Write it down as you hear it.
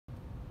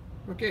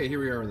Okay, here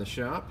we are in the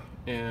shop,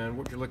 and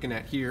what you're looking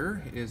at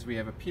here is we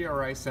have a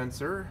PRI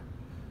sensor,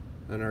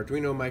 an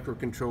Arduino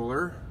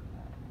microcontroller,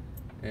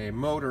 a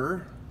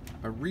motor,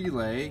 a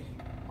relay,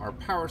 our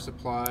power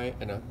supply,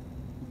 and a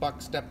buck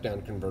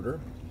step-down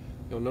converter.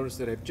 You'll notice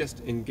that I've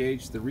just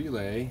engaged the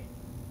relay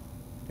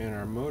and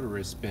our motor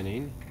is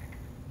spinning,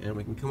 and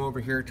we can come over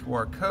here to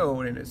our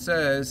code and it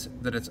says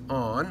that it's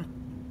on,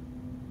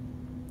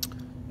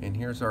 and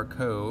here's our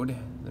code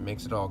that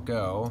makes it all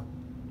go.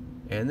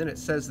 And then it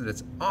says that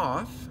it's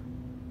off.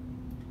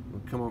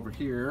 We'll come over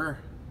here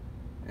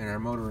and our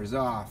motor is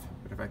off.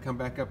 But if I come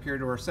back up here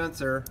to our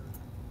sensor,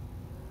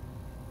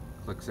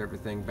 clicks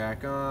everything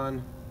back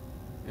on,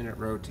 and it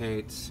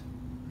rotates,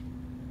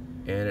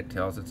 and it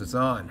tells us it's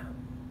on.